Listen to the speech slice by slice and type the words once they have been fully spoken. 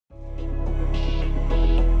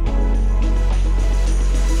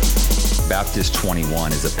Baptist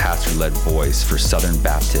 21 is a pastor-led voice for Southern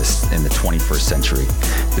Baptists in the 21st century.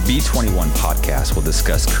 The B21 podcast will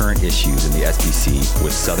discuss current issues in the SBC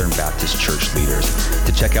with Southern Baptist church leaders.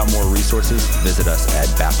 To check out more resources, visit us at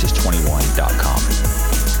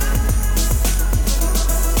baptist21.com.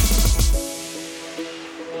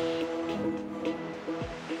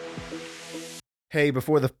 Hey,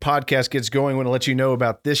 before the podcast gets going, I want to let you know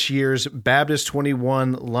about this year's Baptist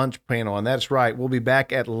 21 lunch panel. And that's right, we'll be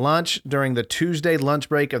back at lunch during the Tuesday lunch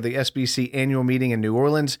break of the SBC annual meeting in New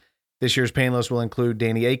Orleans. This year's panelists will include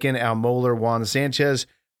Danny Akin, Al Mohler, Juan Sanchez,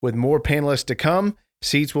 with more panelists to come.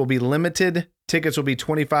 Seats will be limited. Tickets will be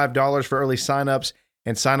 $25 for early signups,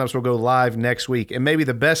 and signups will go live next week. And maybe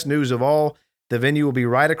the best news of all, the venue will be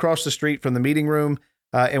right across the street from the meeting room.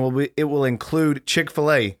 And it will include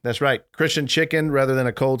Chick-fil-A. That's right, Christian chicken rather than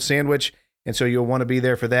a cold sandwich. And so you'll want to be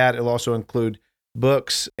there for that. It'll also include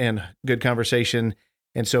books and good conversation.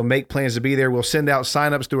 And so make plans to be there. We'll send out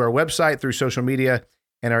signups through our website, through social media,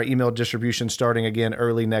 and our email distribution starting again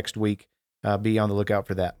early next week. Be on the lookout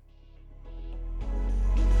for that.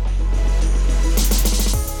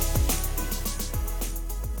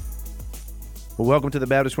 Well, welcome to the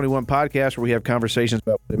Baptist 21 podcast, where we have conversations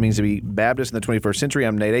about what it means to be Baptist in the 21st century.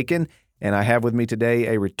 I'm Nate Akin, and I have with me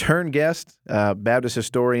today a return guest, Baptist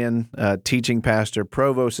historian, teaching pastor,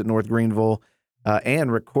 provost at North Greenville,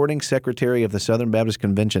 and recording secretary of the Southern Baptist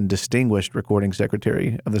Convention, distinguished recording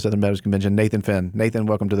secretary of the Southern Baptist Convention, Nathan Fenn. Nathan,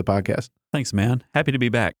 welcome to the podcast. Thanks, man. Happy to be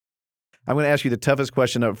back. I'm going to ask you the toughest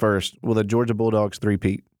question up first. Will the Georgia Bulldogs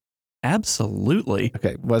three-peat? Absolutely.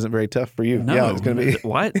 Okay, wasn't very tough for you. No, yeah, it's going to be.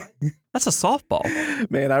 What? That's a softball.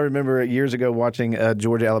 Man, I remember years ago watching a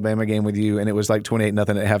Georgia-Alabama game with you, and it was like 28-0 at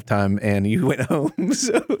halftime, and you went home.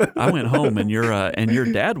 So. I went home, and your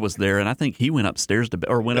dad was there, and I think he went upstairs to bed,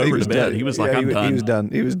 or went over to bed. Done. He was like, "I'm done."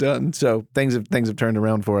 He was done. So things have turned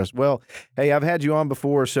around for us. Well, hey, I've had you on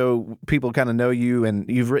before, so people kind of know you, and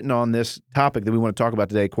you've written on this topic that we want to talk about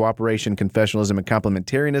today: cooperation, confessionalism, and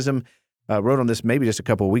complementarianism. Wrote on this maybe just a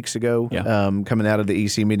couple of weeks ago, coming out of the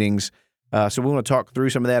EC meetings. So we want to talk through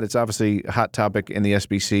some of that. It's obviously a hot topic in the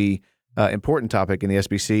SBC, important topic in the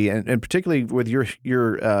SBC, and particularly with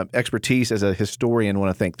your expertise as a historian, want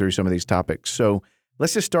to think through some of these topics. So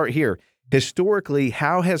let's just start here. Historically,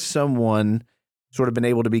 how has someone sort of been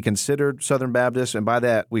able to be considered Southern Baptist? And by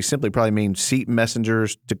that, we simply probably mean seat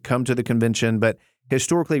messengers to come to the convention. But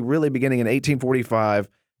historically, really beginning in 1845,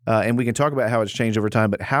 and we can talk about how it's changed over time,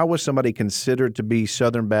 but how was somebody considered to be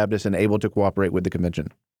Southern Baptist and able to cooperate with the convention?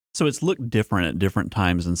 So it's looked different at different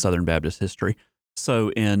times in Southern Baptist history. So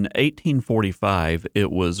in 1845,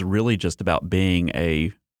 it was really just about being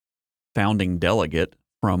a founding delegate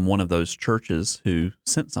from one of those churches who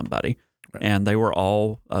sent somebody. Right. And they were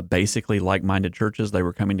all basically like-minded churches. They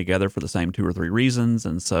were coming together for the same two or three reasons.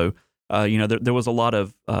 And so, there was a lot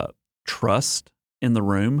of trust in the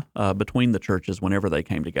room between the churches whenever they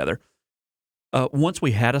came together. Once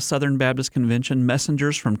we had a Southern Baptist Convention,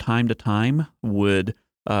 messengers from time to time would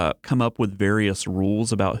come up with various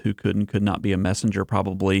rules about who could and could not be a messenger.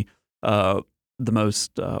 Probably the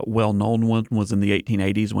most well-known one was in the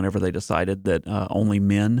 1880s, whenever they decided that only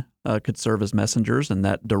men could serve as messengers, and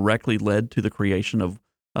that directly led to the creation of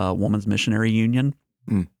Women's Missionary Union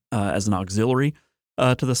as an auxiliary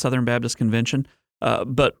to the Southern Baptist Convention.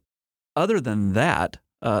 But other than that,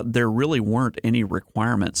 there really weren't any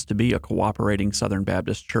requirements to be a cooperating Southern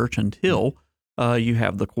Baptist church until you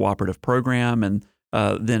have the cooperative program, and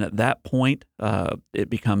then at that point, it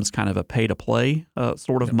becomes kind of a pay-to-play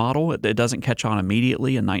sort of model. It doesn't catch on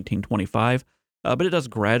immediately in 1925, but it does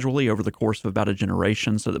gradually over the course of about a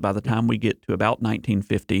generation, so that by the time we get to about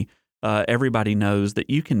 1950, everybody knows that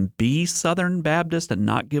you can be Southern Baptist and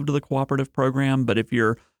not give to the cooperative program, but if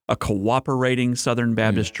you're a cooperating Southern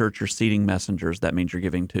Baptist church, you're seating messengers. That means you're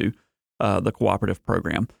giving to the cooperative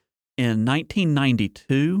program. In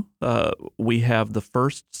 1992, we have the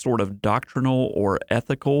first sort of doctrinal or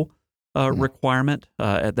ethical requirement.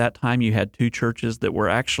 At that time, you had two churches that were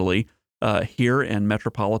actually here in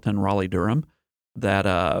metropolitan Raleigh-Durham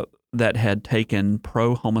that had taken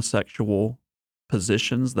pro-homosexual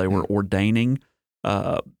positions. They were ordaining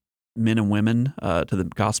men and women to the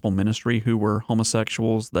gospel ministry who were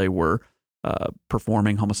homosexuals. They were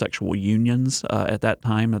performing homosexual unions at that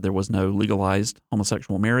time. There was no legalized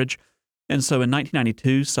homosexual marriage. And so in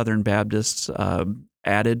 1992, Southern Baptists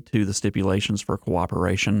added to the stipulations for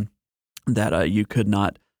cooperation that you could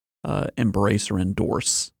not embrace or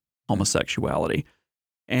endorse homosexuality.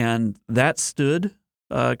 And that stood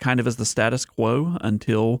kind of as the status quo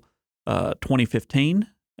until 2015.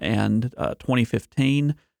 And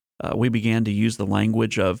 2015, we began to use the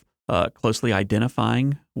language of closely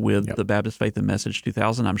identifying with the Baptist Faith and Message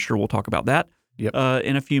 2000. I'm sure we'll talk about that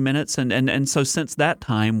in a few minutes. And so since that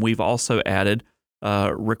time, we've also added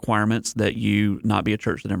requirements that you not be a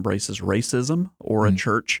church that embraces racism or a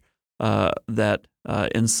church that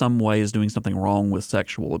in some way is doing something wrong with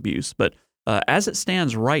sexual abuse. But as it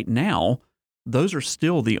stands right now, those are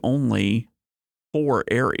still the only 4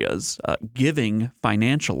 areas. Giving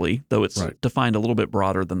financially, though it's defined a little bit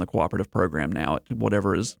broader than the cooperative program now,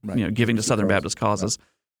 whatever is giving to Southern Baptist causes.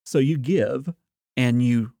 So you give and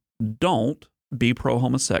you don't be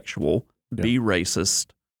pro-homosexual, be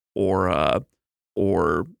racist,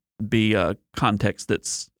 or be a context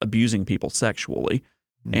that's abusing people sexually.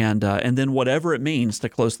 And then whatever it means to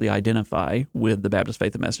closely identify with the Baptist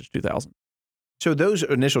Faith and Message 2000. So those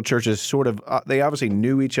initial churches sort of, they obviously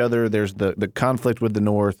knew each other. There's the conflict with the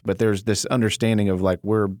North, but there's this understanding of like,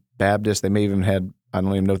 we're Baptist. They may even had, I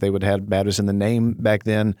don't even know if they would have Baptist in the name back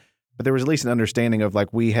then, but there was at least an understanding of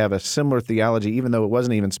like, we have a similar theology, even though it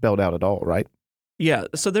wasn't even spelled out at all, right? Yeah,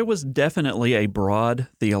 so there was definitely a broad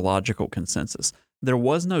theological consensus. There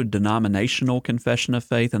was no denominational confession of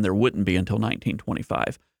faith, and there wouldn't be until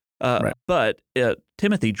 1925. But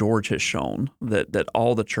Timothy George has shown that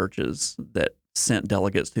all the churches that sent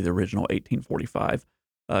delegates to the original 1845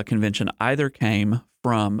 convention either came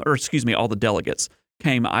from, all the delegates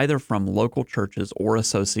came either from local churches or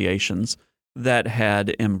associations that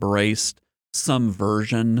had embraced some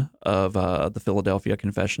version of the Philadelphia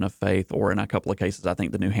Confession of Faith, or in a couple of cases, I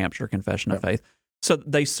think the New Hampshire Confession of Faith. So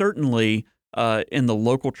they certainly, in the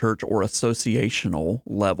local church or associational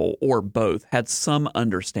level, or both, had some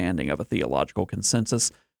understanding of a theological consensus.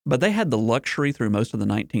 But they had the luxury through most of the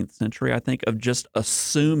 19th century, I think, of just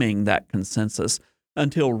assuming that consensus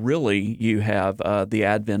until really you have the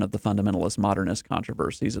advent of the fundamentalist modernist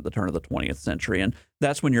controversies at the turn of the 20th century. And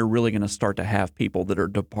that's when you're really going to start to have people that are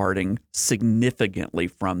departing significantly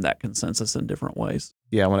from that consensus in different ways.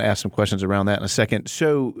 Yeah, I want to ask some questions around that in a second.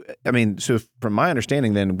 So, from my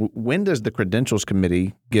understanding then, when does the Credentials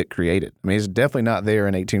Committee get created? I mean, it's definitely not there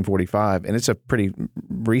in 1845, and it's a pretty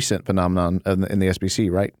recent phenomenon in the SBC,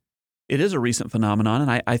 right? It is a recent phenomenon,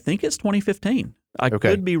 and I think it's 2015. I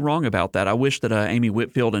could be wrong about that. I wish that Amy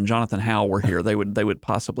Whitfield and Jonathan Howell were here. They would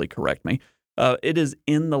possibly correct me. It is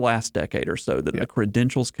in the last decade or so that the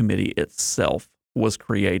Credentials Committee itself was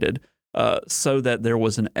created so that there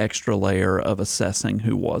was an extra layer of assessing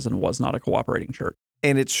who was and was not a cooperating church.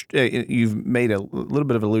 And it's you've made a little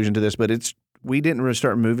bit of allusion to this, but we didn't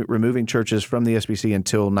start removing churches from the SBC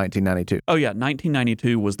until 1992. Oh yeah,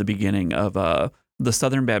 1992 was the beginning of the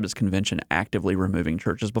Southern Baptist Convention actively removing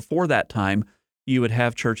churches. Before that time, you would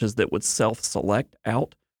have churches that would self-select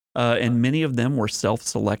out, and many of them were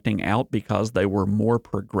self-selecting out because they were more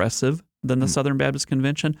progressive than the Southern Baptist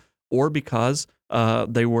Convention, or because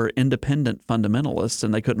they were independent fundamentalists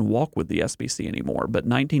and they couldn't walk with the SBC anymore. But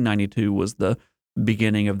 1992 was the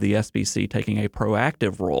beginning of the SBC taking a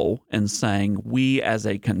proactive role and saying, we as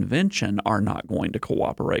a convention are not going to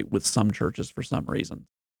cooperate with some churches for some reason.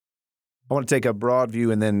 I want to take a broad view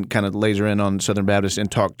and then kind of laser in on Southern Baptist and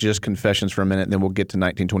talk just confessions for a minute, and then we'll get to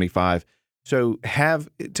 1925. So have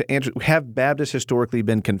Baptists historically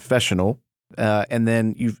been confessional? And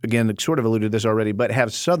then you've, again, sort of alluded to this already, but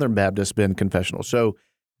have Southern Baptists been confessional? So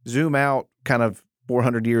zoom out kind of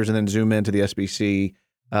 400 years and then zoom into the SBC.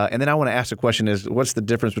 And then I want to ask the question is, what's the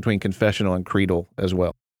difference between confessional and creedal as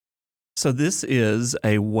well? So this is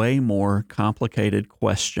a way more complicated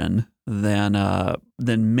question than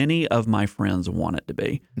many of my friends want it to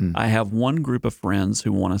be. I have one group of friends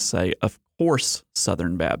who want to say, of course,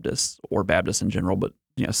 Southern Baptists or Baptists in general, but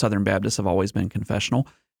Southern Baptists have always been confessional.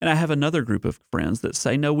 And I have another group of friends that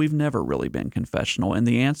say, no, we've never really been confessional. And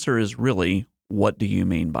the answer is really, what do you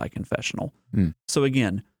mean by confessional? So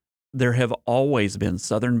again, there have always been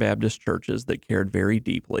Southern Baptist churches that cared very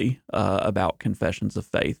deeply about confessions of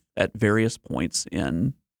faith at various points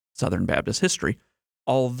in Southern Baptist history.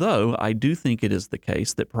 Although I do think it is the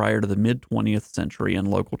case that prior to the mid-20th century in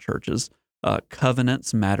local churches,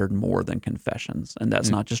 covenants mattered more than confessions. And that's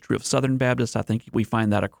not just true of Southern Baptists. I think we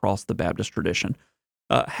find that across the Baptist tradition.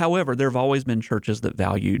 However, there have always been churches that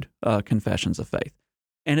valued confessions of faith.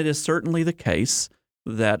 And it is certainly the case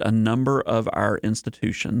that a number of our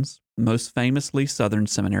institutions, most famously Southern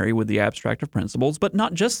Seminary with the Abstract of Principles, but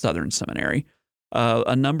not just Southern Seminary,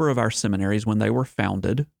 a number of our seminaries, when they were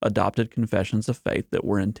founded, adopted confessions of faith that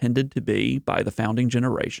were intended to be, by the founding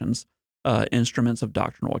generations, instruments of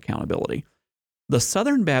doctrinal accountability. The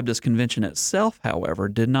Southern Baptist Convention itself, however,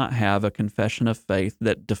 did not have a confession of faith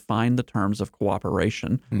that defined the terms of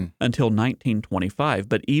cooperation until 1925.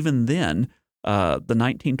 But even then, The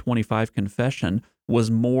 1925 confession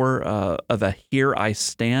was more of a here I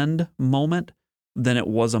stand moment than it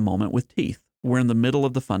was a moment with teeth. We're in the middle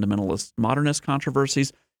of the fundamentalist modernist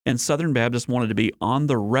controversies, and Southern Baptists wanted to be on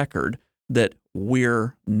the record that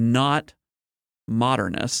we're not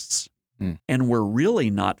modernists, and we're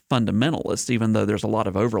really not fundamentalists, even though there's a lot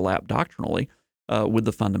of overlap doctrinally with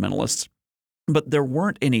the fundamentalists. But there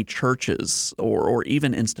weren't any churches or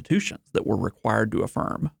even institutions that were required to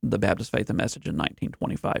affirm the Baptist faith and message in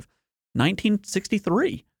 1925.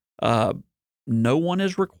 1963, no one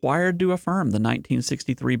is required to affirm the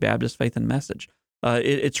 1963 Baptist faith and message.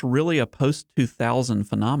 It's really a post-2000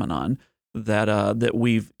 phenomenon that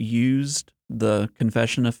we've used the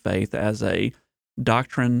confession of faith as a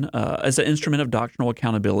doctrine, as an instrument of doctrinal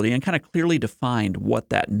accountability, and kind of clearly defined what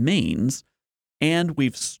that means. And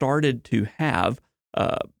we've started to have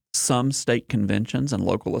some state conventions and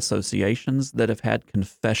local associations that have had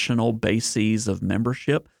confessional bases of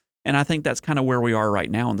membership. And I think that's kind of where we are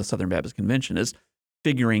right now in the Southern Baptist Convention, is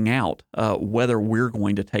figuring out whether we're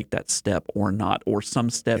going to take that step or not, or some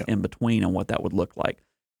step in between and what that would look like.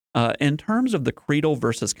 In terms of the creedal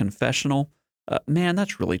versus confessional, man,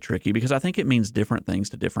 that's really tricky because I think it means different things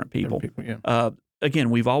to different people.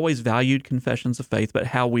 Again, we've always valued confessions of faith, but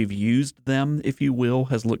how we've used them, if you will,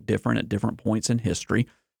 has looked different at different points in history.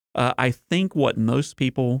 I think what most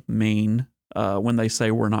people mean when they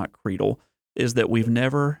say we're not creedal is that we've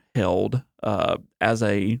never held as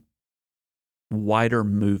a wider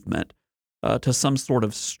movement to some sort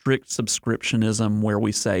of strict subscriptionism where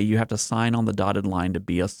we say you have to sign on the dotted line to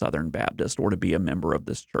be a Southern Baptist or to be a member of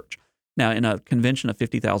this church. Now, in a convention of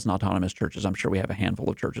 50,000 autonomous churches, I'm sure we have a handful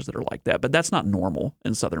of churches that are like that, but that's not normal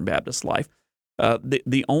in Southern Baptist life.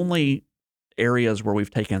 The only areas where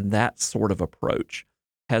we've taken that sort of approach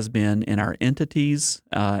has been in our entities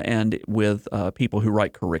and with people who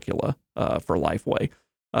write curricula for Lifeway.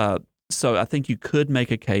 So I think you could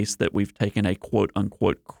make a case that we've taken a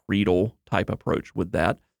quote-unquote creedal type approach with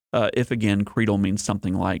that. If, again, creedal means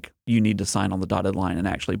something like you need to sign on the dotted line and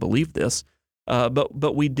actually believe this.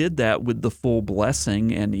 But we did that with the full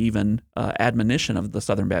blessing and even admonition of the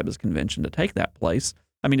Southern Baptist Convention to take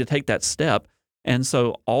that step. And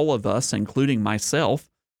so all of us, including myself,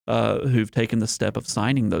 who've taken the step of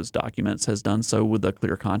signing those documents, has done so with a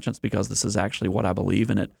clear conscience because this is actually what I believe,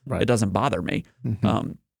 and it doesn't bother me.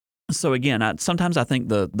 Mm-hmm. So again, sometimes I think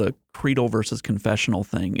the creedal versus confessional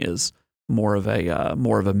thing is more of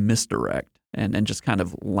a misdirect and just kind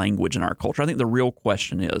of language in our culture. I think the real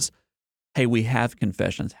question is, hey, we have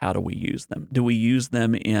confessions. How do we use them? Do we use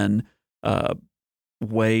them in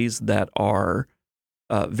ways that are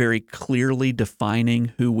very clearly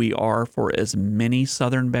defining who we are for as many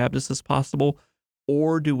Southern Baptists as possible?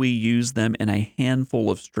 Or do we use them in a handful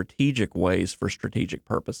of strategic ways for strategic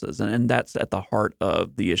purposes? And that's at the heart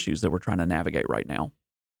of the issues that we're trying to navigate right now.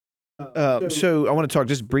 So I want to talk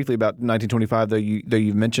just briefly about 1925, though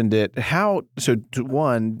you've mentioned it.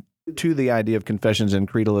 To the idea of confessions and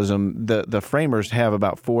creedalism, the framers have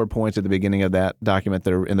about 4 points at the beginning of that document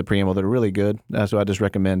that are in the preamble that are really good. So I just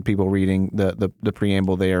recommend people reading the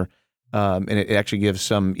preamble there. And it actually gives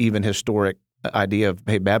some even historic idea of,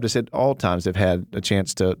 hey, Baptists at all times have had a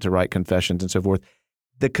chance to write confessions and so forth.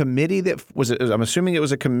 The committee I'm assuming it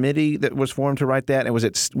was a committee that was formed to write that, and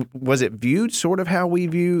was it viewed sort of how we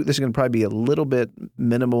view, this is going to probably be a little bit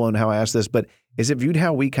minimal in how I ask this, but is it viewed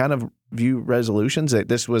how we kind of view resolutions, that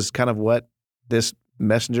this was kind of what this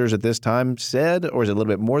messengers at this time said, or is it a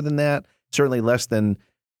little bit more than that? Certainly less than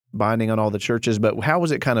binding on all the churches, but how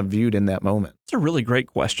was it kind of viewed in that moment? It's a really great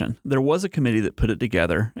question. There was a committee that put it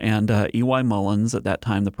together, and E.Y. Mullins, at that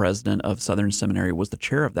time the president of Southern Seminary, was the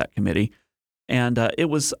chair of that committee. And it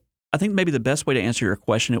was, I think maybe the best way to answer your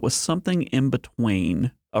question, it was something in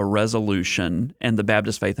between a resolution and the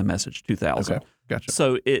Baptist Faith and Message 2000. Okay, gotcha.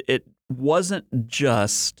 So it wasn't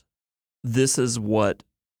just, this is what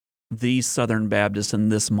these Southern Baptists in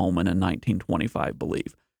this moment in 1925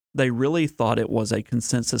 believe. They really thought it was a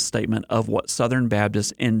consensus statement of what Southern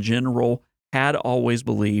Baptists in general had always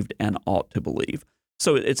believed and ought to believe.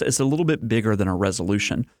 So it's a little bit bigger than a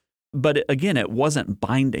resolution. But again, it wasn't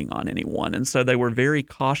binding on anyone. And so they were very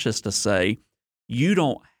cautious to say, you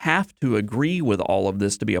don't have to agree with all of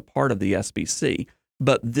this to be a part of the SBC,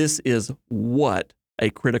 but this is what a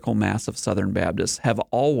critical mass of Southern Baptists have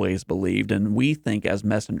always believed, and we think as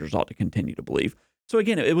messengers ought to continue to believe. So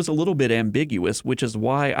again, it was a little bit ambiguous, which is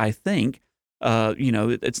why I think,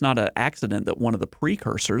 it's not an accident that one of the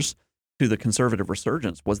precursors to the conservative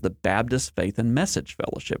resurgence was the Baptist Faith and Message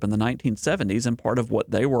Fellowship in the 1970s, and part of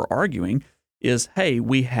what they were arguing is, hey,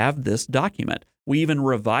 we have this document. We even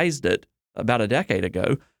revised it about a decade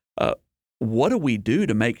ago. what do we do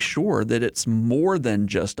to make sure that it's more than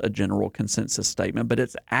just a general consensus statement, but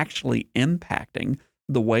it's actually impacting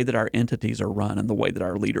the way that our entities are run and the way that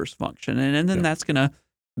our leaders function? And then that's going to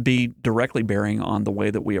be directly bearing on the way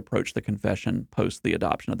that we approach the confession post the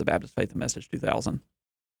adoption of the Baptist Faith and Message 2000.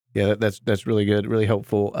 Yeah, that's really good, really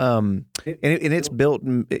helpful. And it's built,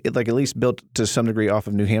 like at least built to some degree off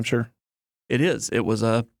of New Hampshire. It is. It was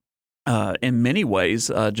in many ways,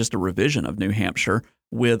 just a revision of New Hampshire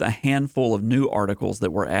with a handful of new articles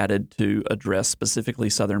that were added to address specifically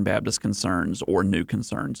Southern Baptist concerns or new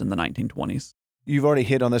concerns in the 1920s. You've already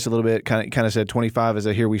hit on this a little bit. Kind of said 25 is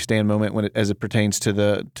a here we stand moment as it pertains to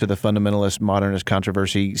the fundamentalist modernist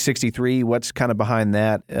controversy. 63, what's kind of behind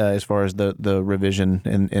that as far as the revision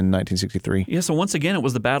in 1963? Yeah. So once again, it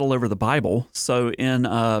was the battle over the Bible. So in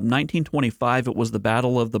 1925, it was the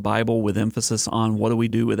battle of the Bible with emphasis on what do we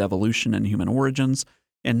do with evolution and human origins.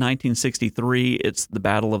 In 1963, it's the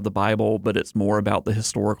battle of the Bible, but it's more about the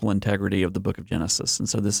historical integrity of the book of Genesis. And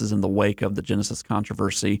so this is in the wake of the Genesis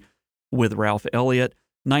controversy with Ralph Elliott.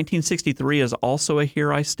 1963 is also a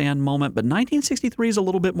here I stand moment, but 1963 is a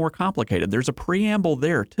little bit more complicated. There's a preamble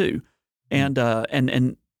there too. And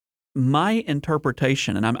my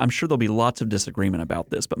interpretation, and I'm sure there'll be lots of disagreement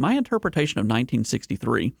about this, but my interpretation of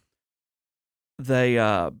 1963,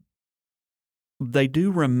 they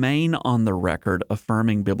do remain on the record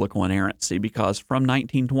affirming biblical inerrancy, because from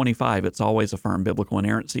 1925, it's always affirmed biblical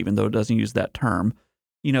inerrancy, even though it doesn't use that term.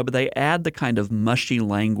 But they add the kind of mushy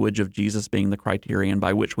language of Jesus being the criterion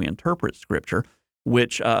by which we interpret Scripture,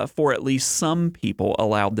 which for at least some people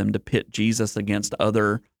allowed them to pit Jesus against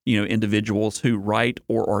other, individuals who write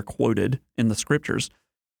or are quoted in the Scriptures.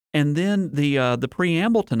 And then the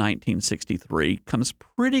preamble to 1963 comes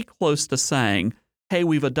pretty close to saying, hey,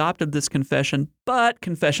 we've adopted this confession, but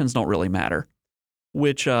confessions don't really matter,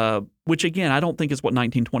 which again, I don't think is what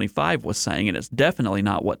 1925 was saying, and it's definitely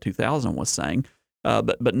not what 2000 was saying. But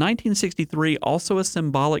 1963, also a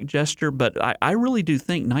symbolic gesture, but I really do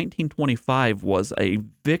think 1925 was a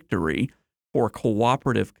victory for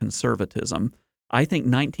cooperative conservatism. I think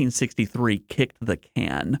 1963 kicked the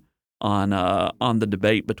can on the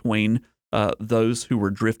debate between those who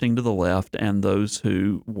were drifting to the left and those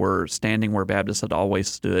who were standing where Baptists had always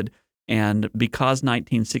stood. And because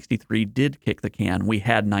 1963 did kick the can, we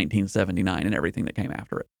had 1979 and everything that came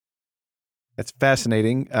after it. That's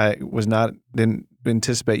fascinating. I didn't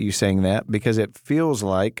anticipate you saying that, because it feels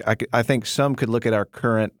like I think some could look at our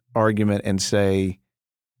current argument and say,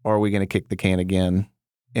 are we going to kick the can again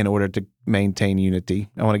in order to maintain unity?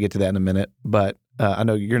 I want to get to that in a minute, but I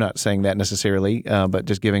know you're not saying that necessarily, but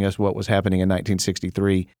just giving us what was happening in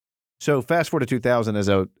 1963. So fast forward to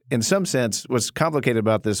 2000, in some sense, what's complicated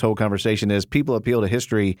about this whole conversation is people appeal to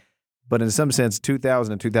history, but in some sense,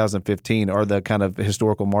 2000 and 2015 are the kind of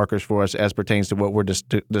historical markers for us as pertains to what we're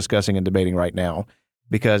discussing and debating right now.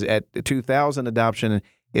 Because at 2000 adoption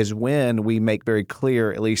is when we make very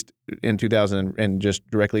clear, at least in 2000 and just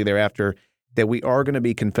directly thereafter, that we are going to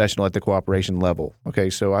be confessional at the cooperation level. Okay,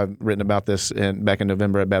 so I've written about this back in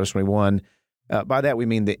November at Baptist 21. By that, we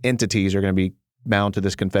mean the entities are going to be bound to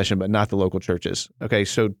this confession, but not the local churches. Okay,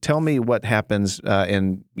 so tell me what happens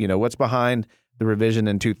what's behind the revision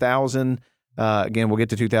in 2000. Again, we'll get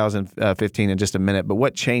to 2015 in just a minute, but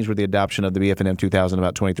what changed with the adoption of the BF&M 2000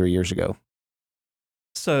 about 23 years ago?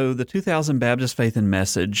 So the 2000 Baptist Faith and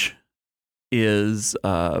Message is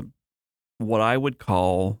what I would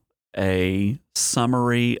call a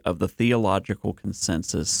summary of the theological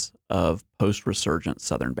consensus of post-resurgent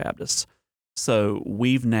Southern Baptists. So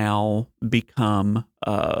we've now become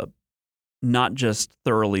not just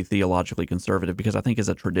thoroughly theologically conservative, because I think as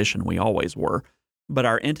a tradition we always were, but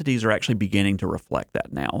our entities are actually beginning to reflect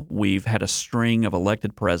that now. We've had a string of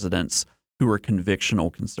elected presidents who are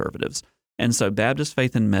convictional conservatives. And so Baptist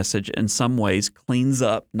Faith and Message in some ways cleans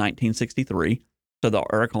up 1963, so the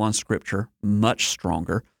article on Scripture, much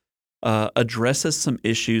stronger, addresses some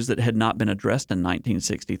issues that had not been addressed in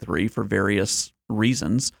 1963 for various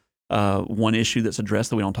reasons. One issue that's addressed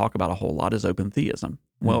that we don't talk about a whole lot is open theism.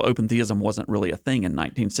 Well, open theism wasn't really a thing in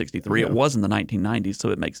 1963. Yeah. It was in the 1990s, so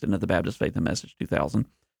it makes it into the Baptist Faith and Message 2000.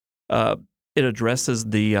 It addresses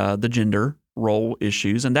the gender role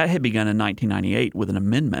issues, and that had begun in 1998 with an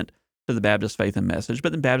amendment to the Baptist Faith and Message,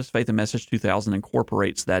 but then Baptist Faith and Message 2000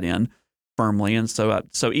 incorporates that in firmly, and so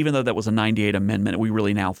even though that was a 98 amendment, we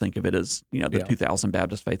really now think of it as the 2000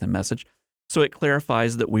 Baptist Faith and Message. So it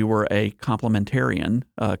clarifies that we were a complementarian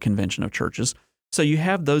convention of churches. So you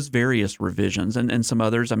have those various revisions and some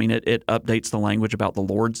others. I mean, it updates the language about the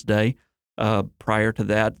Lord's Day. Prior to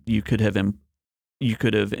that, you could have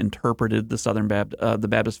interpreted the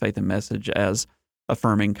Baptist Faith and Message as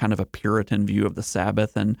affirming kind of a Puritan view of the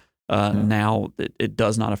Sabbath, and now it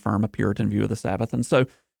does not affirm a Puritan view of the Sabbath. And so,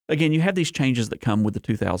 again, you have these changes that come with the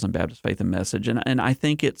 2000 Baptist Faith and Message, and I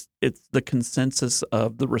think it's the consensus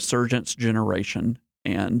of the Resurgence generation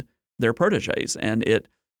and their protégés, and it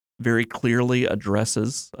very clearly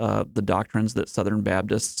addresses the doctrines that Southern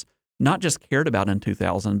Baptists not just cared about in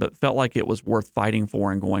 2000, but felt like it was worth fighting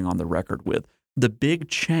for and going on the record with. The big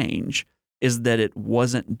change is that it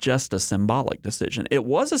wasn't just a symbolic decision. It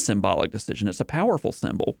was a symbolic decision. It's a powerful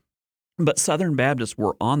symbol. But Southern Baptists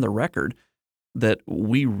were on the record that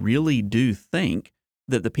we really do think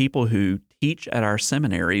that the people who teach at our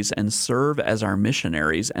seminaries and serve as our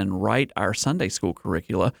missionaries and write our Sunday school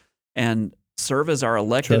curricula and serve as our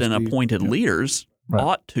elected and appointed leaders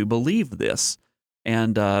ought to believe this.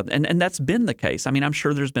 And that's been the case. I mean, I'm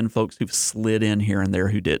sure there's been folks who've slid in here and there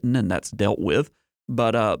who didn't, and that's dealt with.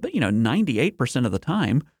 But 98% of the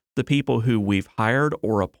time, the people who we've hired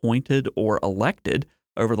or appointed or elected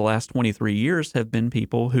over the last 23 years have been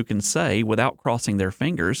people who can say, without crossing their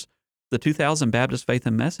fingers, the 2000 Baptist Faith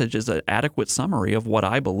and Message is an adequate summary of what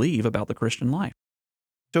I believe about the Christian life.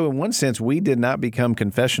 So in one sense, we did not become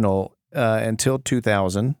confessional until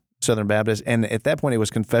 2000, Southern Baptist, and at that point it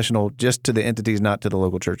was confessional just to the entities, not to the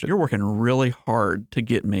local churches. You're working really hard to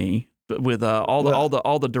get me with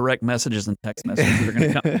all the direct messages and text messages that are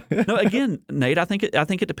going to come. No, again, Nate, I think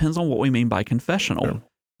it depends on what we mean by confessional. Sure.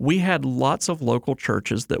 We had lots of local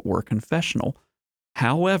churches that were confessional.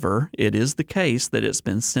 However, it is the case that it's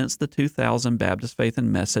been since the 2000 Baptist Faith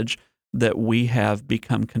and Message that we have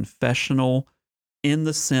become confessional in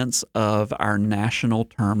the sense of our national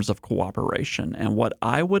terms of cooperation. And what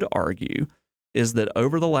I would argue is that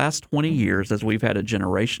over the last 20 years, as we've had a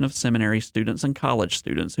generation of seminary students and college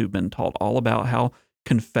students who've been taught all about how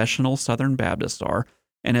confessional Southern Baptists are,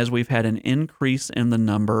 and as we've had an increase in the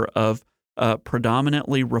number of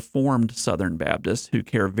predominantly Reformed Southern Baptists who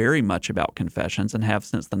care very much about confessions and have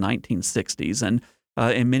since the 1960s, and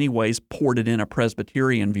in many ways ported in a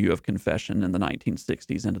Presbyterian view of confession in the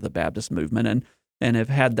 1960s into the Baptist movement, and have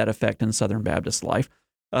had that effect in Southern Baptist life.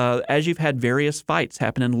 As you've had various fights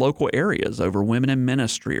happen in local areas over women in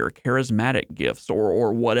ministry or charismatic gifts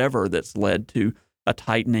or whatever that's led to a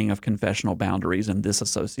tightening of confessional boundaries in this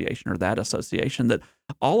association or that association, that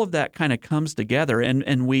all of that kind of comes together,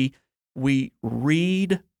 and we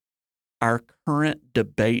read our current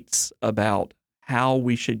debates about how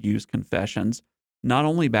we should use confessions not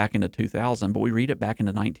only back into 2000, but we read it back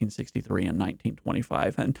into 1963 and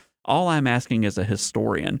 1925. And all I'm asking as a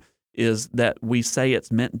historian is that we say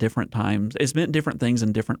it's meant different times, it's meant different things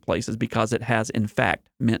in different places because it has, in fact,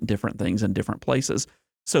 meant different things in different places.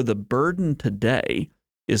 So the burden today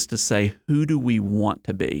is to say, who do we want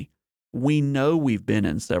to be? We know we've been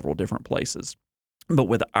in several different places, but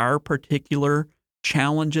with our particular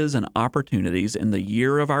challenges and opportunities in the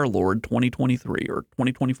year of our Lord, 2023 or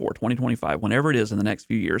 2024, 2025, whenever it is in the next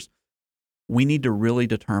few years, we need to really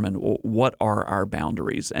determine what are our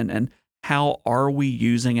boundaries and how are we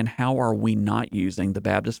using and how are we not using the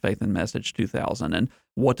Baptist Faith and Message 2000, and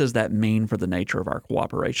what does that mean for the nature of our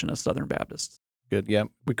cooperation as Southern Baptists? Good. Yeah.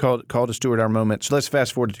 We called to steward our moment. So let's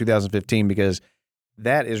fast forward to 2015 because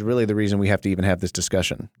that is really the reason we have to even have this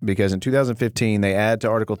discussion. Because in 2015, they add to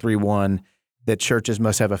Article 3.1 that churches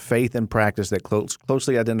must have a faith and practice that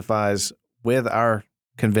closely identifies with our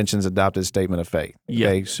convention's adopted statement of faith.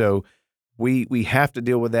 Okay, yeah. So we have to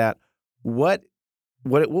deal with that. What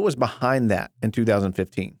was behind that in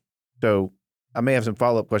 2015? So I may have some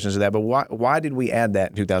follow-up questions to that, but why did we add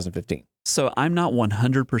that in 2015? So I'm not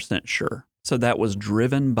 100% sure. So that was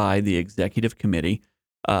driven by the executive committee.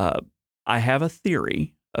 I have a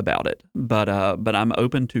theory about it, but I'm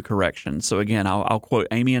open to correction. So again, I'll quote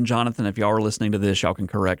Amy and Jonathan. If y'all are listening to this, y'all can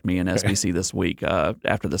correct me in SBC this week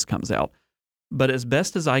after this comes out. But as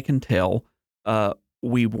best as I can tell,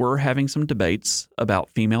 we were having some debates about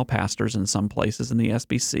female pastors in some places in the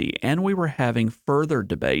SBC, and we were having further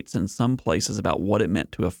debates in some places about what it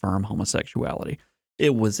meant to affirm homosexuality.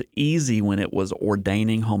 It was easy when it was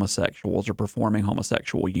ordaining homosexuals or performing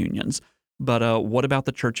homosexual unions. But what about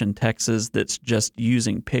the church in Texas that's just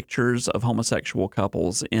using pictures of homosexual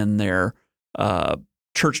couples in their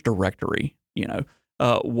church directory? You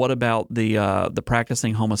know, what about the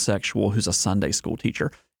practicing homosexual who's a Sunday school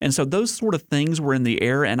teacher? And so those sort of things were in the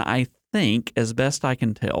air. And I think, as best I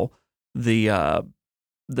can tell, the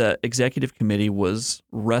executive committee was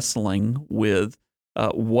wrestling with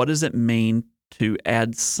what does it mean to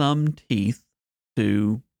add some teeth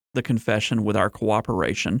to the confession with our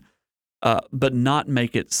cooperation, but not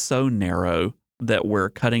make it so narrow that we're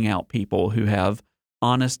cutting out people who have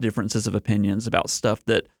honest differences of opinions about stuff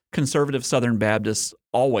that conservative Southern Baptists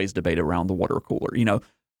always debate around the water cooler.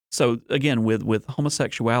 So again, with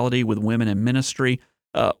homosexuality, with women in ministry,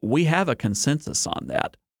 we have a consensus on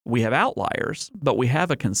that. We have outliers, but we have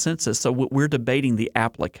a consensus. So we're debating the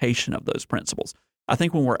application of those principles. I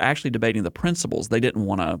think when we're actually debating the principles, they didn't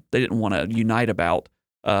want to unite about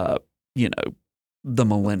the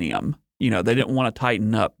millennium. They didn't want to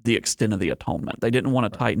tighten up the extent of the atonement. They didn't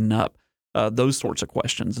want to tighten up those sorts of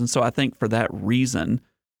questions. And so I think for that reason,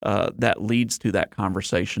 that leads to that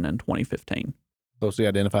conversation in 2015. Closely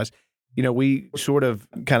identifies. We sort of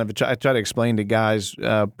I try to explain to guys,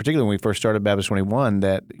 particularly when we first started Baptist 21,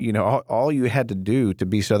 that, all you had to do to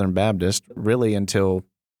be Southern Baptist really until,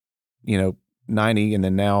 90, and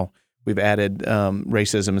then now we've added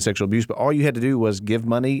racism and sexual abuse, but all you had to do was give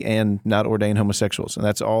money and not ordain homosexuals. And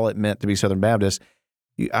that's all it meant to be Southern Baptist.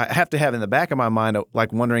 I have to have in the back of my mind,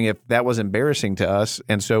 like wondering if that was embarrassing to us.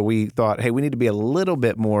 And so we thought, hey, we need to be a little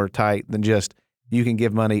bit more tight than just you can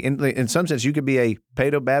give money. In some sense, you could be a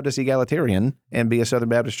Paedo-Baptist egalitarian and be a Southern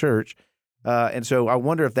Baptist church. And so I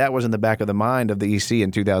wonder if that was in the back of the mind of the EC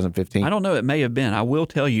in 2015. I don't know. It may have been. I will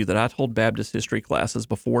tell you that I told Baptist history classes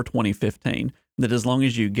before 2015 that as long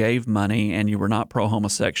as you gave money and you were not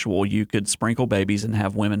pro-homosexual, you could sprinkle babies and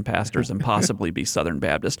have women pastors and possibly be Southern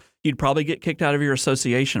Baptist. You'd probably get kicked out of your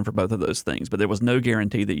association for both of those things, but there was no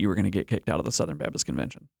guarantee that you were going to get kicked out of the Southern Baptist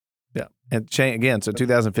Convention. Yeah. And again, so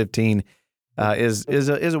 2015 is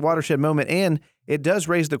a watershed moment, and it does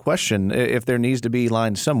raise the question if there needs to be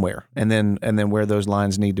lines somewhere, and then where those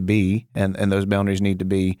lines need to be, and those boundaries need to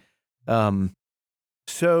be.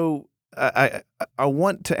 So I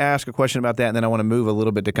want to ask a question about that, and then I want to move a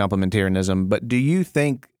little bit to complementarianism. But do you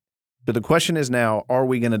think? So the question is now: are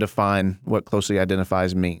we going to define what closely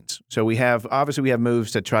identifies means? So we have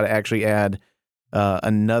moves to try to actually add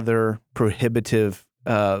another prohibitive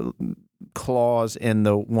clause in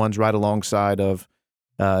the ones right alongside of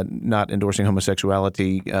not endorsing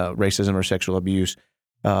homosexuality, racism, or sexual abuse.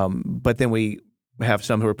 But then we have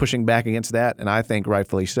some who are pushing back against that, and I think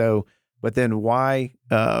rightfully so. But then why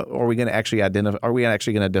are we going to actually identify? Are we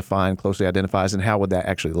actually going to define closely identifies, and how would that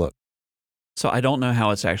actually look? So I don't know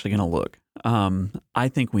how it's actually going to look. I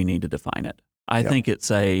think we need to define it. I think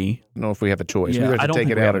it's a. I don't know if we have a choice. Yeah, we have to take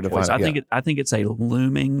it out or define it. I think it's a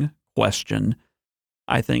looming question.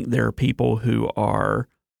 I think there are people who are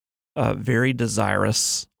very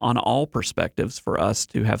desirous on all perspectives for us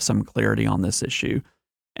to have some clarity on this issue.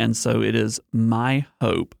 And so it is my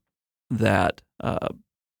hope that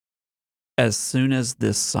as soon as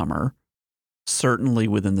this summer, certainly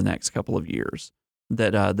within the next couple of years,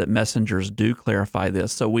 that messengers do clarify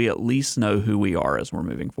this so we at least know who we are as we're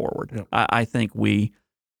moving forward. Yep. I think we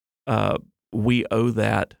owe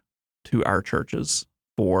that to our churches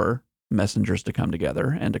for messengers to come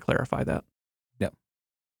together and to clarify that. Yeah.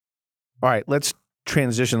 All right, let's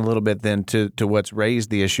transition a little bit then to what's raised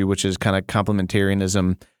the issue, which is kind of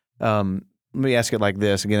complementarianism. Let me ask it like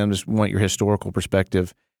this. Again, I just want your historical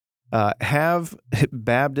perspective. Have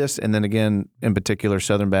Baptists, and then again, in particular,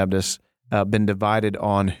 Southern Baptists, been divided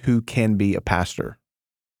on who can be a pastor?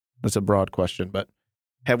 That's a broad question, but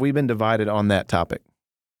have we been divided on that topic?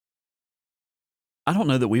 I don't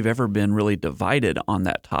know that we've ever been really divided on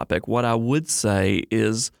that topic. What I would say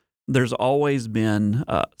is there's always been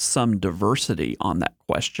some diversity on that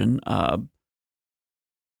question,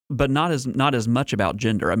 but not as much about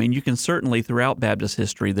gender. I mean, you can certainly, throughout Baptist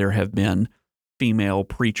history, there have been female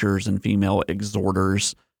preachers and female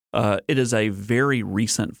exhorters. It is a very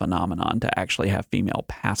recent phenomenon to actually have female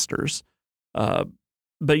pastors.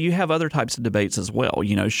 But you have other types of debates as well.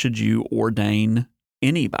 Should you ordain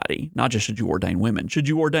anybody? Not just should you ordain women. Should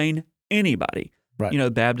you ordain anybody?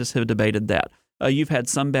 Right. Baptists have debated that. You've had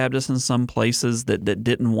some Baptists in some places that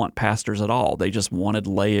didn't want pastors at all. They just wanted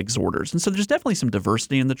lay exhorters. And so there's definitely some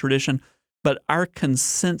diversity in the tradition, but our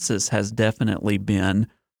consensus has definitely been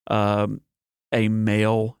a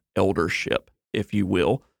male eldership, if you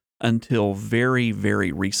will, until very,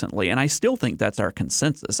 very recently. And I still think that's our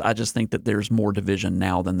consensus. I just think that there's more division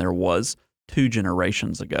now than there was 2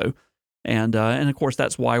 generations ago. And of course,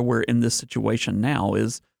 that's why we're in this situation now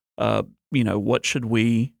is, what should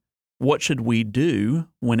we do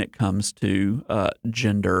when it comes to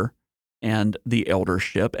gender and the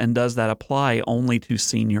eldership? And does that apply only to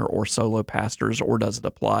senior or solo pastors, or does it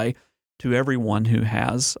apply to everyone who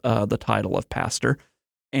has the title of pastor?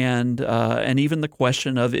 And even the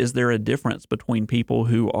question of, is there a difference between people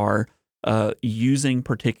who are using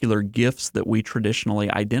particular gifts that we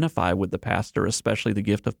traditionally identify with the pastor, especially the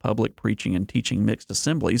gift of public preaching and teaching mixed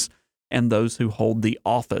assemblies, and those who hold the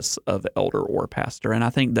office of elder or pastor? And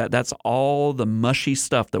I think that that's all the mushy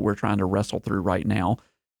stuff that we're trying to wrestle through right now.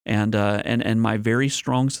 And my very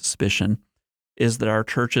strong suspicion is that our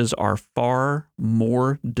churches are far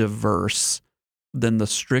more diverse than the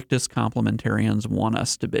strictest complementarians want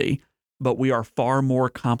us to be, but we are far more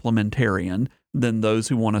complementarian than those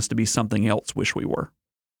who want us to be something else wish we were.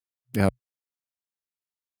 Yeah.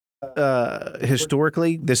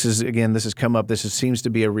 Historically, this has come up. Seems to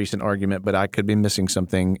be a recent argument, but I could be missing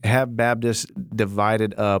something. Have Baptists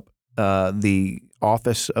divided up the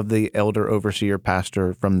office of the elder, overseer,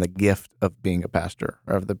 pastor from the gift of being a pastor,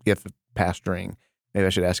 or the gift of pastoring? Maybe I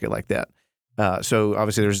should ask it like that. So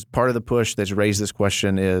obviously, there's part of the push that's raised this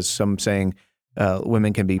question is some saying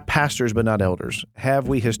women can be pastors but not elders. Have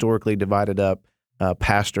we historically divided up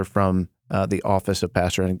pastor from the office of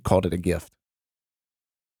pastor and called it a gift?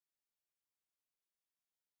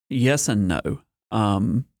 Yes and no.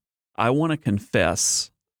 I want to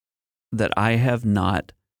confess that I have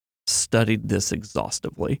not studied this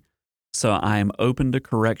exhaustively, so I am open to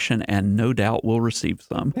correction and no doubt will receive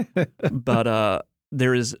some. But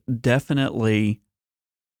there is definitely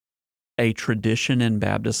a tradition in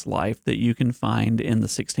Baptist life that you can find in the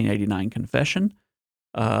 1689 Confession,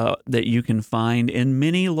 that you can find in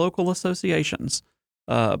many local associations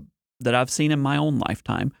that I've seen in my own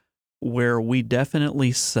lifetime, where we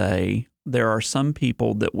definitely say there are some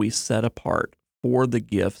people that we set apart for the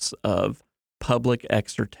gifts of public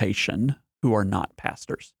exhortation who are not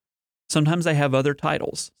pastors. Sometimes they have other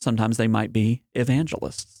titles. Sometimes they might be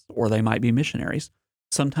evangelists or they might be missionaries.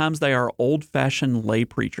 Sometimes they are old-fashioned lay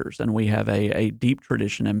preachers, and we have a deep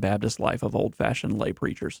tradition in Baptist life of old-fashioned lay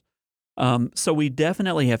preachers. So we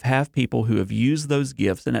definitely have people who have used those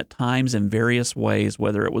gifts, and at times in various ways,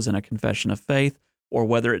 whether it was in a confession of faith or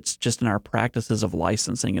whether it's just in our practices of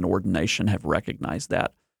licensing and ordination, have recognized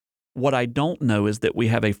that. What I don't know is that we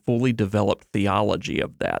have a fully developed theology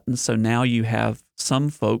of that. And so now you have some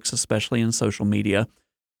folks, especially in social media,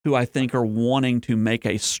 who I think are wanting to make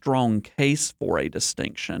a strong case for a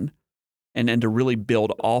distinction and to really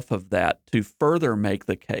build off of that to further make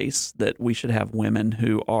the case that we should have women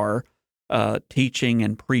who are teaching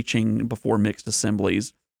and preaching before mixed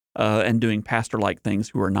assemblies and doing pastor-like things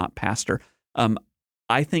who are not pastor.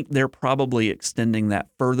 I think they're probably extending that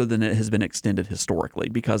further than it has been extended historically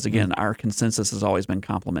because, again, our consensus has always been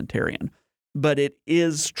complementarian. But it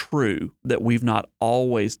is true that we've not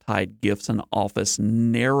always tied gifts and office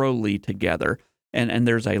narrowly together, and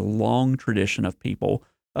there's a long tradition of people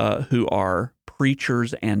who are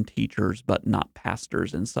preachers and teachers but not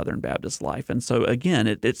pastors in Southern Baptist life. And so, again,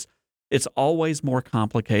 it's always more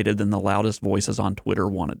complicated than the loudest voices on Twitter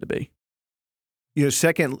want it to be. You know,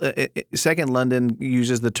 Second London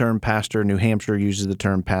uses the term pastor. New Hampshire uses the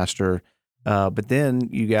term pastor. But then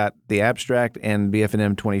you got the abstract and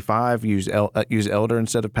BF&M 25 use elder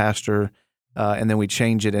instead of pastor. And then we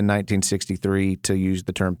change it in 1963 to use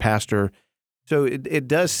the term pastor. So it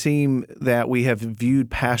does seem that we have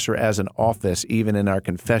viewed pastor as an office, even in our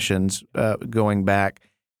confessions going back.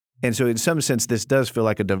 And so in some sense, this does feel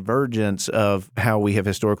like a divergence of how we have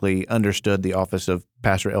historically understood the office of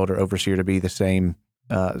pastor, elder, overseer to be the same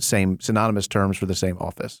synonymous terms for the same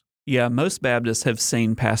office. Yeah, most Baptists have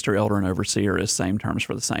seen pastor, elder, and overseer as same terms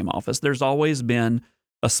for the same office. There's always been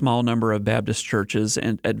a small number of Baptist churches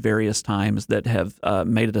at various times that have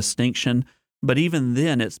made a distinction, but even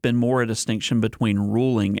then it's been more a distinction between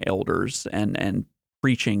ruling elders and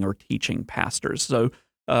preaching or teaching pastors. So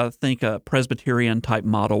think a Presbyterian-type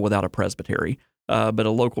model without a presbytery, but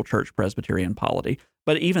a local church Presbyterian polity.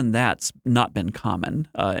 But even that's not been common,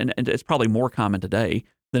 and it's probably more common today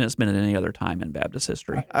than it's been at any other time in Baptist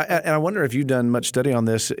history. I wonder if you've done much study on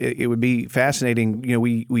this. It would be fascinating. You know,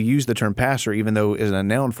 we use the term pastor, even though as a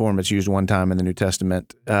noun form it's used one time in the New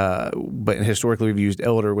Testament. But historically we've used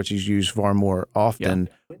elder, which is used far more often.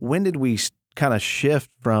 Yeah. When did we kind of shift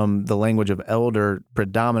from the language of elder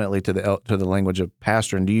predominantly to the language of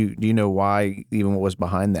pastor? And do you know why, even what was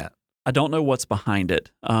behind that? I don't know what's behind it,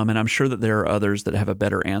 and I'm sure that there are others that have a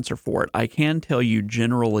better answer for it. I can tell you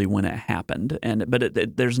generally when it happened,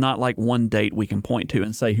 but there's not like one date we can point to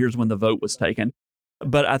and say, here's when the vote was taken.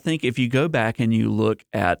 But I think if you go back and you look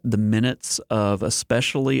at the minutes of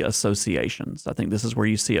especially associations, I think this is where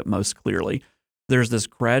you see it most clearly. There's this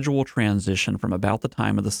gradual transition from about the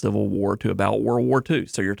time of the Civil War to about World War II.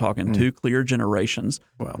 So you're talking two clear generations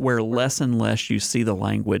where less and less you see the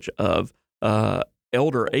language of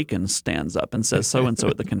Elder Akin stands up and says so-and-so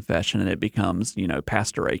at the confession, and it becomes,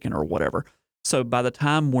 Pastor Akin or whatever. So by the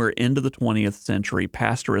time we're into the 20th century,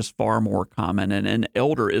 pastor is far more common, and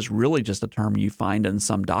elder is really just a term you find in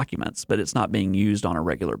some documents, but it's not being used on a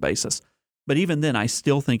regular basis. But even then, I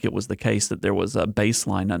still think it was the case that there was a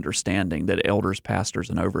baseline understanding that elders, pastors,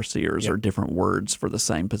 and overseers are different words for the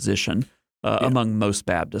same position among most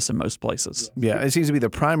Baptists in most places. Yeah, it seems to be the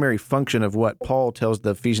primary function of what Paul tells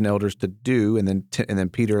the Ephesian elders to do, and then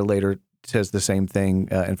Peter later says the same thing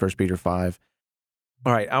in 1 Peter 5.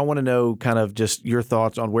 All right, I want to know kind of just your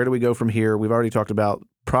thoughts on where do we go from here. We've already talked about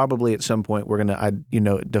probably at some point we're going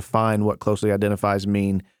to define what closely identifies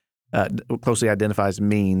means.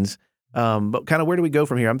 But kind of where do we go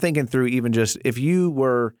from here? I'm thinking through even just if you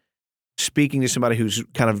were speaking to somebody who's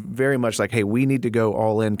kind of very much like, hey, we need to go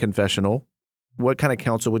all in confessional, what kind of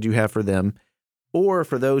counsel would you have for them? Or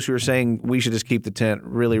for those who are saying we should just keep the tent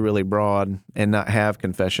really, really broad and not have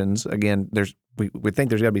confessions. Again, we think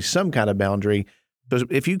there's got to be some kind of boundary. So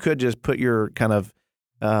if you could just put your kind of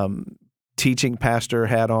teaching pastor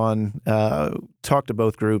hat on, talk to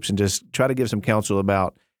both groups and just try to give some counsel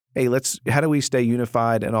about, hey, how do we stay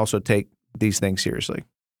unified and also take these things seriously?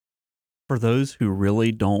 For those who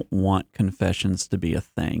really don't want confessions to be a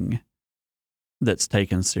thing that's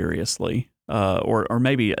taken seriously, or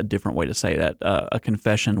maybe a different way to say that, a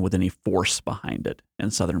confession with any force behind it in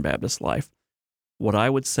Southern Baptist life, what I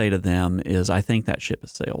would say to them is I think that ship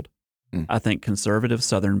has sailed. I think conservative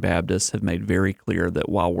Southern Baptists have made very clear that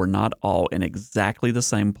while we're not all in exactly the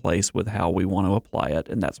same place with how we want to apply it,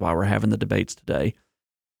 and that's why we're having the debates today,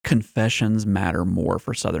 confessions matter more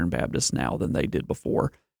for Southern Baptists now than they did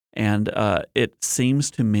before. And it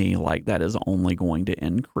seems to me like that is only going to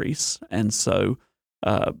increase. And so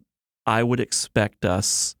I would expect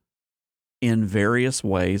us in various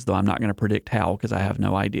ways, though I'm not going to predict how because I have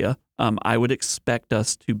no idea, I would expect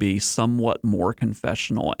us to be somewhat more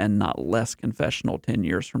confessional and not less confessional 10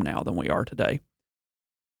 years from now than we are today.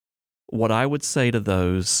 What I would say to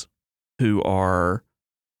those who are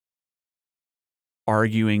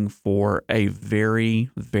arguing for a very,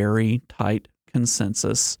 very tight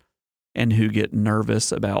consensus and who get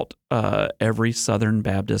nervous about every Southern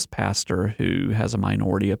Baptist pastor who has a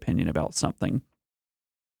minority opinion about something,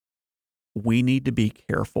 we need to be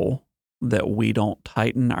careful that we don't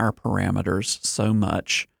tighten our parameters so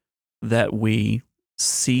much that we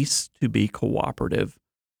cease to be cooperative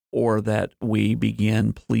or that we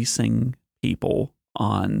begin policing people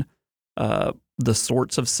on the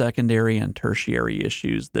sorts of secondary and tertiary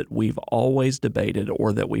issues that we've always debated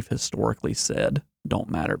or that we've historically said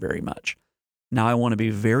don't matter very much. Now, I want to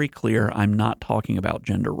be very clear, I'm not talking about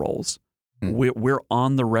gender roles. We're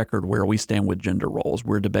on the record where we stand with gender roles.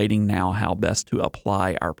 We're debating now how best to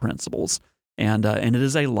apply our principles, and it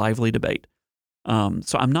is a lively debate.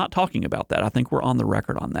 So I'm not talking about that. I think we're on the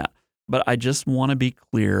record on that. But I just want to be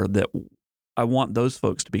clear that I want those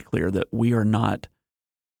folks to be clear that we are not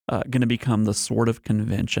going to become the sort of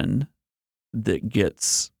convention that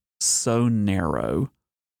gets so narrow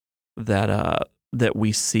that that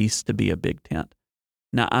we cease to be a big tent.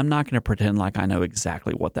 Now, I'm not going to pretend like I know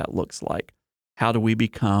exactly what that looks like. How do we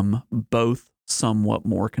become both somewhat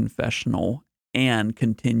more confessional and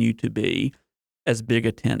continue to be as big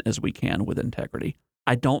a tent as we can with integrity?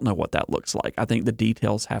 I don't know what that looks like. I think the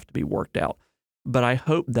details have to be worked out. But I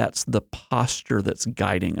hope that's the posture that's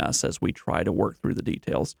guiding us as we try to work through the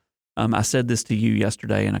details. I said this to you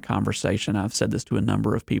yesterday in a conversation. I've said this to a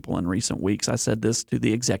number of people in recent weeks. I said this to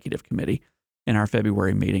the executive committee in our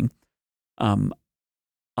February meeting.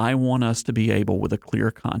 I want us to be able, with a clear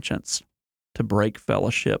conscience, to break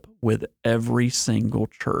fellowship with every single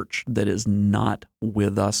church that is not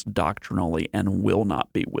with us doctrinally and will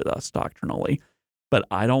not be with us doctrinally. But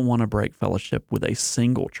I don't want to break fellowship with a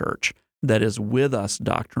single church that is with us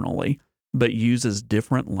doctrinally, but uses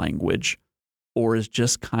different language or is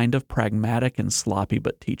just kind of pragmatic and sloppy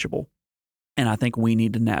but teachable. And I think we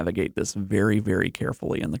need to navigate this very, very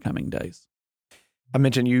carefully in the coming days. I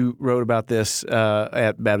mentioned you wrote about this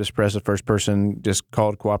at Baptist Press, the first person, just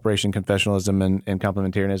called Cooperation, Confessionalism, and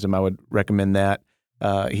Complementarianism. I would recommend that.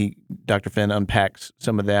 Dr. Finn unpacks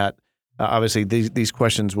some of that. Obviously, these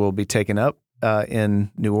questions will be taken up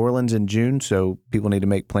in New Orleans in June, so people need to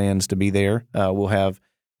make plans to be there. We'll have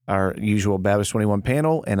our usual Baptist 21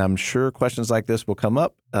 panel, and I'm sure questions like this will come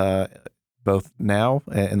up both now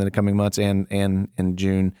and in the coming months and in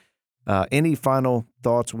June. Any final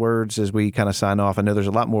thoughts, words as we kind of sign off? I know there's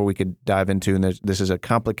a lot more we could dive into, and this is a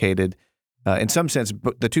complicated, in some sense,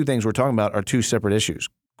 but the two things we're talking about are two separate issues.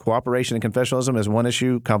 Cooperation and confessionalism is one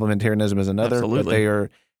issue, complementarianism is another. Absolutely. But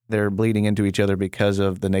they're bleeding into each other because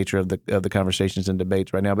of the nature of the conversations and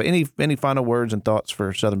debates right now. But any final words and thoughts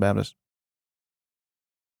for Southern Baptists?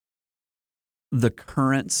 The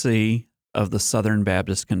currency of the Southern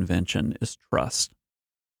Baptist Convention is trust.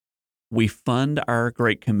 We fund our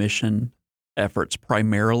Great Commission efforts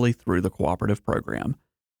primarily through the cooperative program,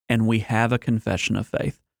 and we have a confession of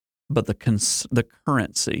faith. But the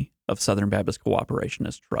currency of Southern Baptist cooperation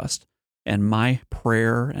is trust. And my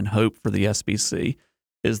prayer and hope for the SBC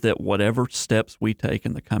is that whatever steps we take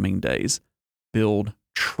in the coming days build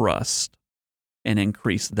trust and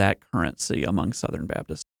increase that currency among Southern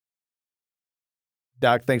Baptists.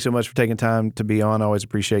 Doc, thanks so much for taking time to be on. I always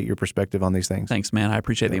appreciate your perspective on these things. Thanks, man. I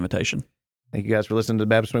appreciate the invitation. Thank you guys for listening to the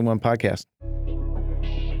Baptist 21 podcast.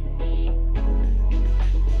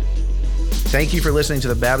 Thank you for listening to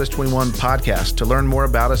the Baptist 21 podcast. To learn more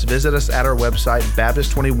about us, visit us at our website,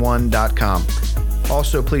 Baptist21.com.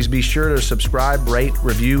 Also, please be sure to subscribe, rate,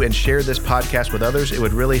 review, and share this podcast with others. It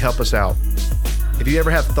would really help us out. If you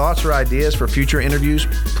ever have thoughts or ideas for future interviews,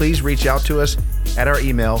 please reach out to us at our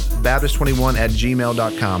email,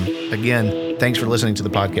 Baptist21@gmail.com. Again, thanks for listening to the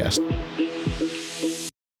podcast.